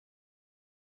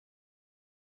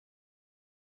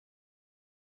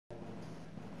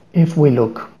If we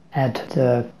look at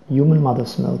the human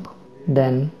mother's milk,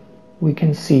 then we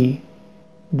can see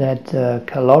that the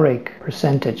caloric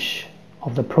percentage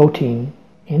of the protein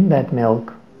in that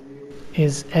milk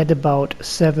is at about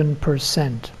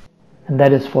 7%. And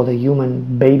that is for the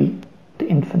human baby, the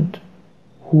infant,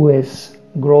 who is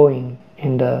growing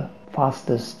in the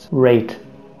fastest rate,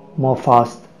 more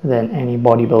fast than any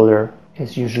bodybuilder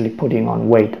is usually putting on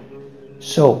weight.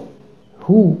 So,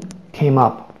 who came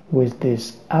up with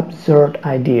this absurd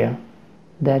idea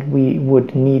that we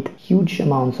would need huge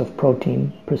amounts of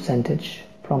protein percentage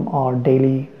from our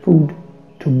daily food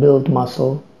to build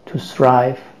muscle, to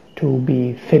thrive, to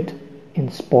be fit in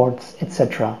sports,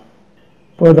 etc.?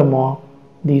 Furthermore,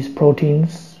 these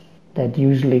proteins that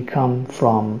usually come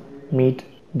from meat,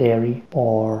 dairy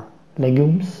or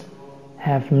legumes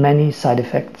have many side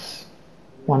effects.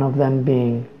 One of them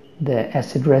being the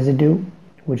acid residue,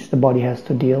 which the body has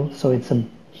to deal. So it's a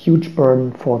huge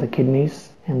burden for the kidneys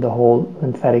and the whole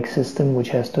lymphatic system, which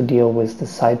has to deal with the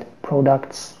side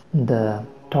products, the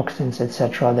toxins,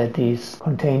 etc. that these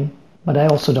contain. But I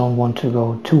also don't want to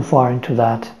go too far into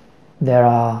that. There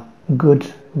are good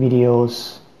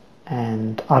videos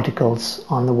and articles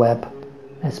on the web,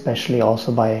 especially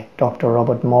also by Dr.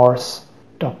 Robert Morse,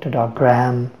 Dr. Doug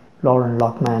Graham, Lauren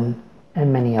Lockman,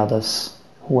 and many others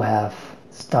who have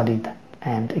studied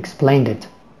and explained it.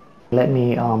 Let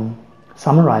me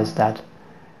summarize that.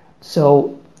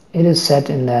 So it is said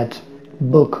in that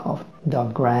book of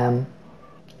Doug Graham,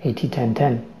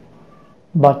 80-10-10,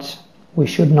 but we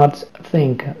should not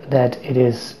think that it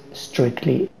is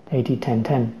strictly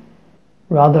 80-10-10.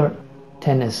 Rather,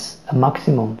 10 is a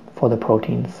maximum for the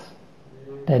proteins.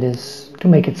 That is, to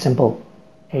make it simple,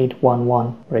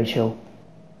 8-1-1 ratio.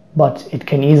 But it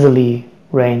can easily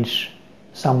range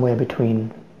somewhere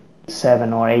between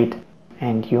 7 or 8,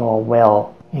 and you're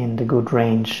well in the good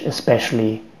range,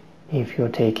 especially if you're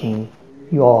taking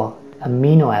your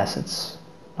amino acids,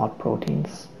 not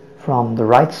proteins, from the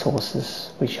right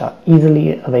sources, which are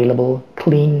easily available,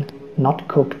 clean, not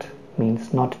cooked,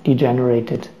 means not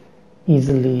degenerated,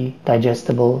 easily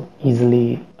digestible,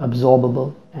 easily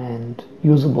absorbable and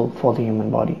usable for the human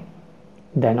body.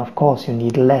 Then of course you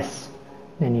need less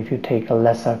than if you take a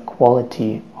lesser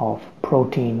quality of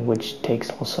protein, which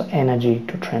takes also energy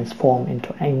to transform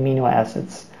into amino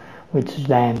acids, which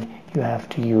then you have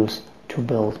to use to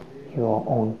build your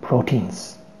own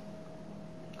proteins.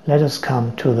 Let us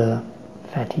come to the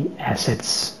fatty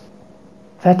acids.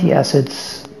 Fatty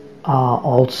acids are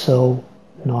also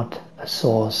not a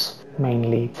source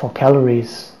mainly for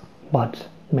calories, but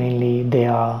mainly they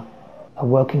are a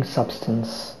working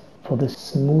substance for the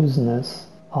smoothness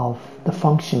of the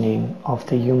functioning of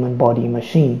the human body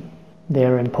machine. They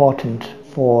are important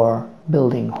for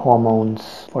building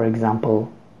hormones, for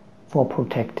example, for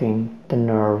protecting the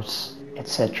nerves,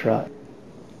 etc.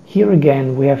 Here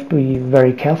again we have to be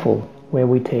very careful where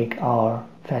we take our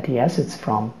fatty acids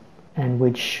from and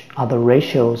which are the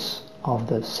ratios of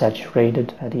the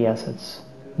saturated fatty acids,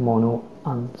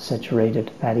 monounsaturated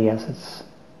fatty acids,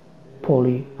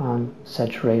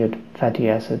 polyunsaturated fatty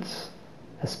acids,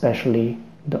 especially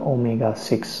the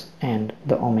omega-6 and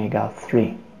the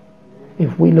omega-3.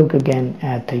 If we look again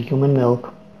at the human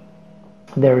milk,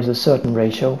 there is a certain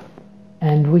ratio,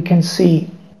 and we can see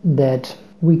that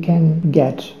we can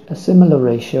get a similar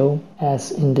ratio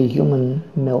as in the human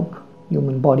milk,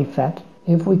 human body fat,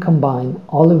 if we combine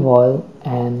olive oil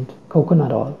and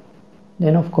coconut oil.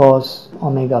 Then of course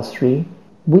omega-3.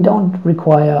 We don't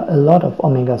require a lot of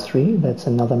omega-3, that's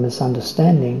another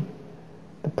misunderstanding.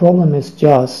 The problem is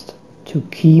just to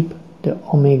keep the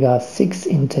omega-6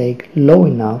 intake low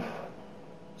enough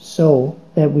so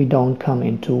that we don't come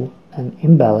into an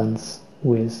imbalance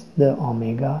with the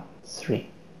omega-3.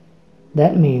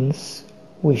 That means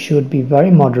we should be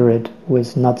very moderate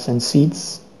with nuts and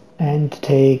seeds and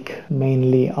take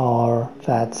mainly our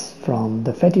fats from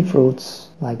the fatty fruits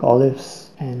like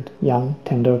olives and young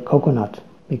tender coconut,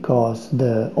 because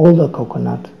the older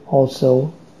coconut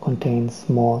also contains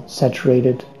more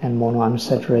saturated and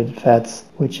monounsaturated fats,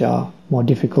 which are more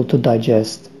difficult to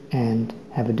digest and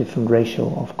have a different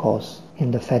ratio, of course,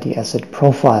 in the fatty acid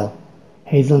profile.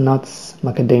 Hazelnuts,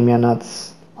 macadamia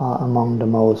nuts are among the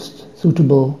most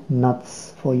suitable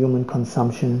nuts for human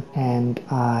consumption, and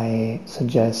I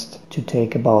suggest to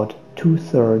take about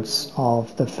 2/3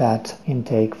 of the fat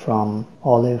intake from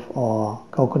olive or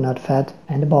coconut fat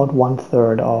and about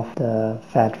 1/3 of the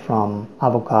fat from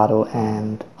avocado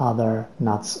and other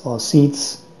nuts or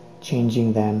seeds,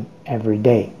 changing them every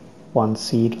day. One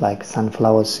seed like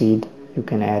sunflower seed you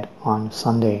can add on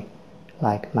Sunday,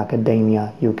 like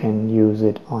macadamia you can use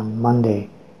it on Monday,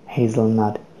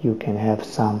 hazelnut you can have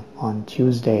some on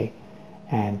Tuesday,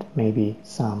 and maybe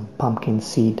some pumpkin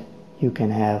seed you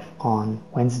can have on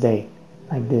Wednesday.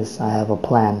 Like this, I have a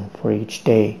plan for each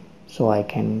day so I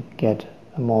can get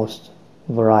the most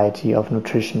variety of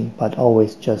nutrition, but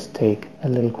always just take a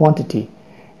little quantity.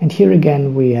 And here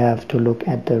again we have to look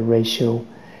at the ratio.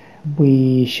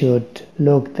 We should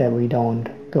look that we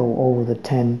don't go over the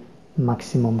 10,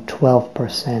 maximum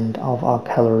 12% of our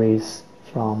calories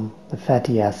from the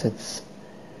fatty acids,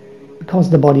 because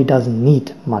the body doesn't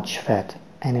need much fat,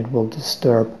 and it will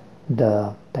disturb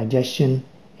the digestion,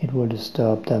 it will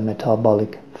disturb the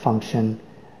metabolic function,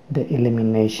 the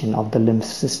elimination of the lymph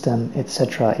system,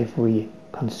 etc. if we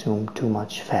consume too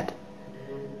much fat.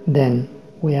 Then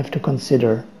we have to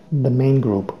consider the main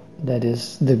group, that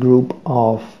is the group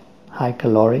of high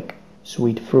caloric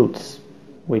sweet fruits,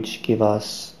 which give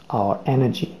us our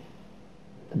energy,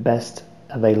 the best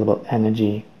available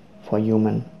energy for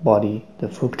human body, the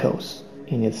fructose,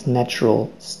 in its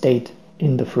natural state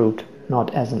in the fruit,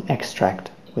 not as an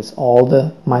extract with all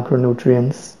the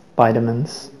micronutrients,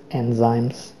 vitamins,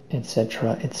 enzymes,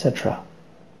 etc., etc.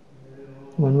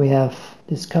 When we have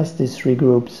discussed these three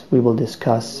groups, we will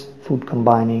discuss food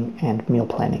combining and meal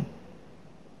planning.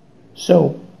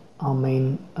 So, our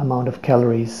main amount of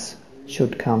calories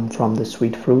should come from the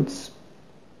sweet fruits.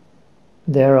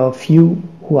 There are a few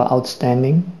who are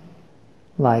outstanding,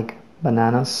 like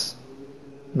bananas,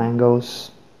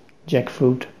 mangoes,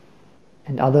 jackfruit,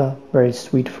 and other very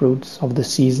sweet fruits of the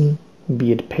season,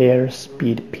 be it pears,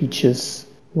 be it peaches,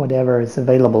 whatever is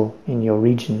available in your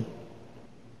region.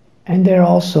 And there are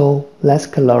also less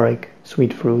caloric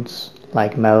sweet fruits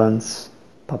like melons,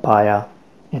 papaya,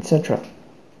 etc.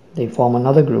 They form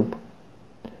another group.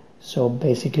 So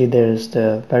basically there is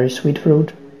the very sweet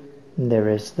fruit, there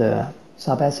is the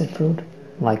subacid fruit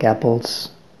like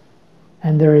apples,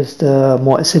 and there is the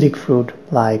more acidic fruit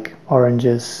like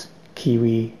oranges,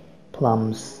 kiwi,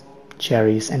 plums,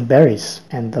 cherries and berries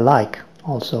and the like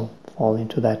also fall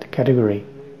into that category.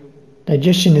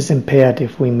 Digestion is impaired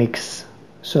if we mix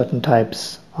certain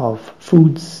types of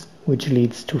foods, which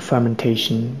leads to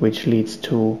fermentation, which leads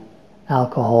to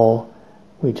alcohol,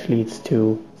 which leads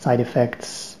to side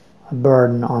effects, a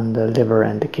burden on the liver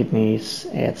and the kidneys,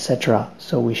 etc.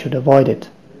 So we should avoid it.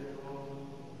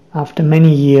 After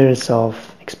many years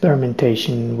of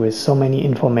experimentation with so many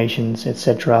informations,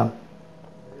 etc.,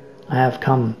 I have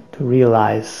come to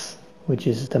realize which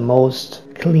is the most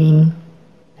clean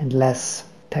and less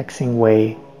taxing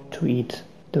way to eat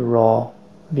the raw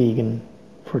vegan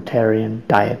fruitarian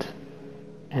diet.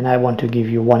 And I want to give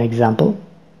you one example,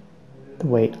 the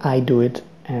way I do it,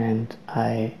 and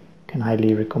I can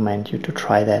highly recommend you to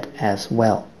try that as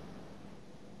well.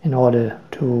 In order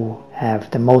to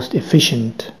have the most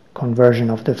efficient conversion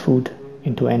of the food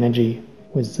into energy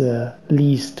with the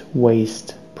least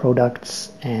waste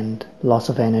products and loss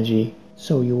of energy,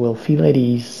 so you will feel at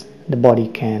ease, the body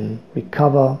can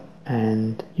recover,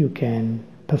 and you can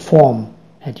perform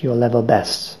at your level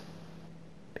best.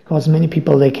 Because many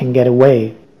people, they can get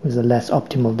away with a less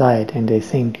optimal diet and they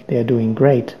think they are doing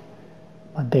great,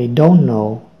 but they don't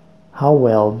know how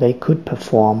well they could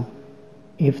perform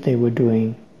if they were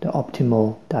doing the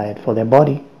optimal diet for their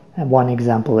body. And one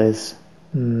example is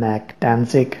Mac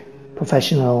Danzig,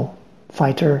 professional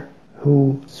fighter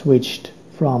who switched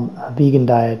from a vegan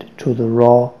diet to the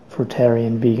raw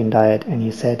fruitarian vegan diet, and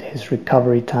he said his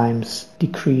recovery times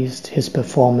decreased, his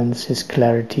performance, his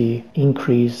clarity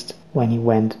increased when he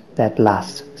went that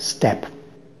last step.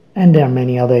 And there are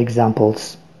many other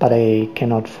examples, but I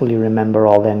cannot fully remember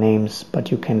all their names, but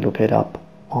you can look it up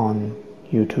on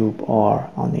YouTube or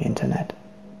on the internet.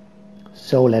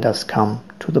 So let us come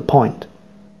to the point.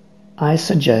 I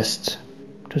suggest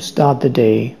to start the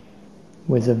day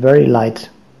with a very light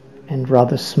and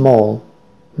rather small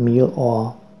meal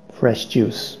or fresh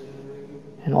juice.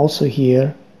 And also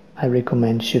here I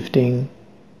recommend shifting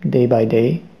day by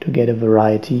day to get a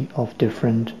variety of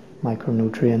different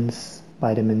micronutrients,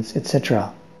 vitamins,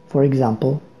 etc. For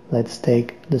example, let's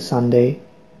take the Sunday,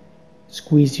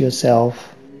 squeeze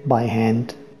yourself by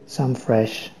hand some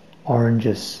fresh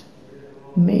oranges.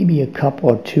 Maybe a cup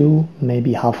or two,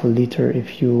 maybe half a liter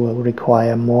if you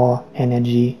require more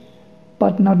energy,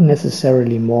 but not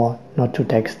necessarily more, not to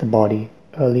tax the body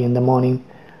early in the morning.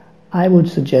 I would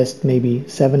suggest maybe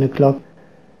 7 o'clock.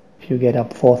 If you get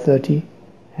up 4:30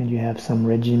 and you have some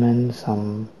regimen,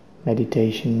 some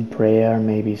meditation, prayer,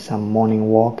 maybe some morning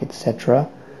walk, etc.,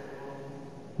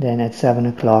 then at 7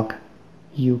 o'clock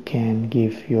you can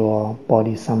give your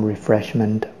body some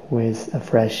refreshment with a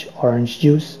fresh orange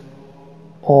juice.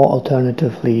 Or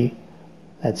alternatively,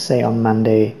 let's say on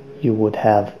Monday you would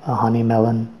have a honey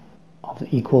melon of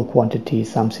equal quantity,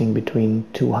 something between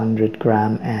 200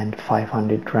 gram and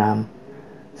 500 gram.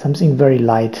 Something very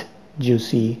light,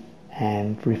 juicy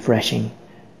and refreshing.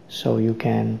 So you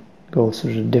can go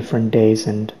through the different days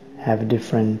and have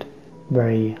different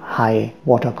very high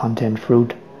water content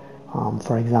fruit.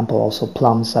 For example, also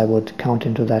plums I would count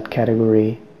into that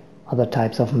category, other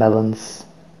types of melons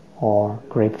or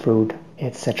grapefruit,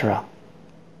 etc.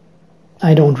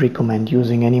 I don't recommend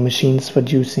using any machines for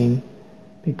juicing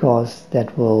because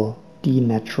that will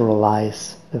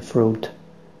denaturalize the fruit.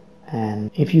 And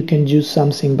if you can juice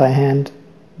something by hand,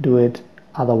 do it.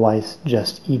 Otherwise,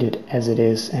 just eat it as it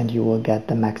is and you will get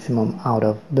the maximum out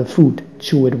of the food.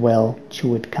 Chew it well,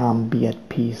 chew it calm, be at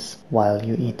peace while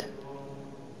you eat.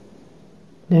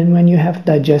 Then when you have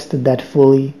digested that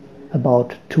fully,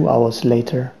 about 2 hours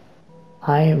later,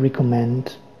 I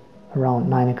recommend around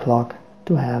 9 o'clock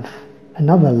to have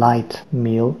another light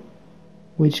meal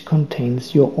which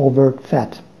contains your overt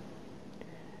fat.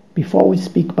 Before we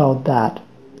speak about that,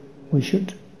 we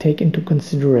should take into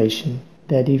consideration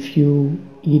that if you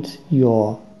eat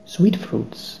your sweet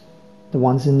fruits, the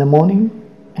ones in the morning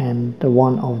and the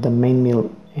one of the main meal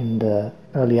in the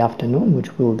early afternoon,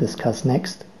 which we'll discuss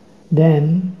next,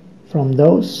 then from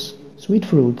those sweet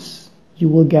fruits you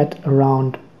will get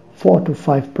around 4 to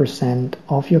 5%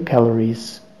 of your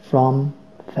calories from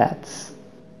fats.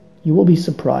 You will be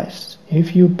surprised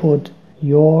if you put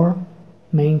your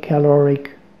main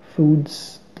caloric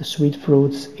foods, the sweet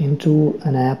fruits, into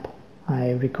an app.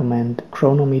 I recommend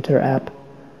Chronometer app.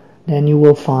 Then you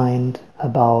will find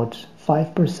about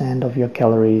 5% of your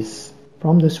calories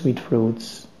from the sweet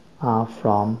fruits are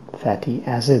from fatty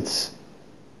acids,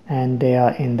 and they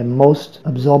are in the most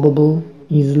absorbable,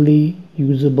 easily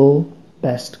usable,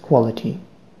 best quality.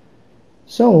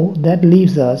 So that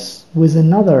leaves us with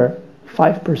another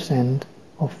 5%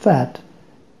 of fat,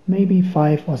 maybe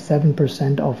 5 or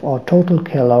 7% of our total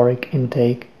caloric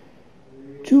intake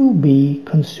to be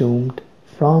consumed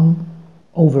from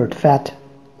overt fat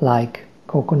like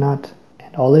coconut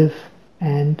and olive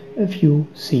and a few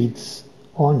seeds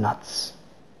or nuts.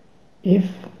 If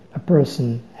a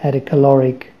person had a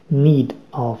caloric need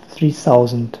of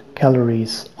 3000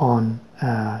 calories on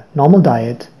a normal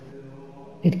diet,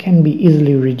 it can be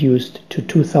easily reduced to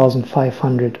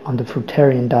 2500 on the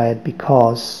Fruitarian diet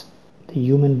because the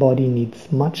human body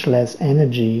needs much less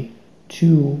energy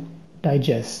to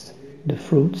digest the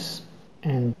fruits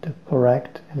and the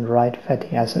correct and right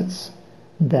fatty acids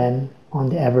than on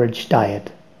the average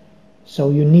diet. So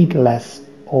you need less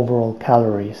overall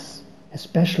calories,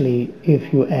 especially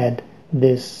if you add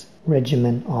this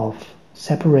regimen of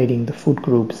separating the food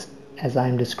groups as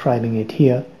I'm describing it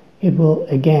here. It will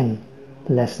again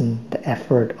lessen the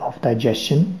effort of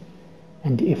digestion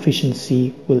and the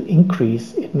efficiency will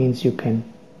increase. It means you can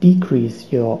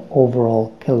decrease your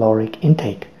overall caloric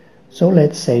intake. So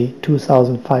let's say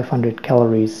 2500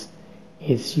 calories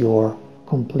is your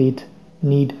complete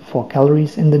need for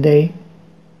calories in the day.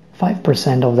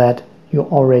 5% of that you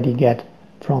already get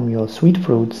from your sweet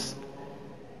fruits.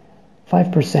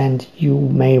 5% you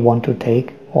may want to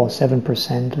take, or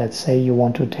 7% let's say you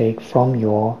want to take from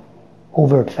your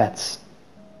overt fats.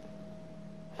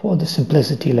 For the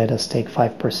simplicity, let us take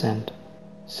 5%.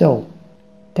 So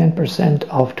 10%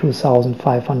 of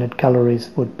 2500 calories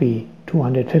would be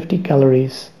 250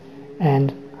 calories,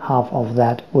 and half of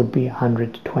that would be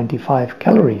 125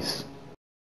 calories.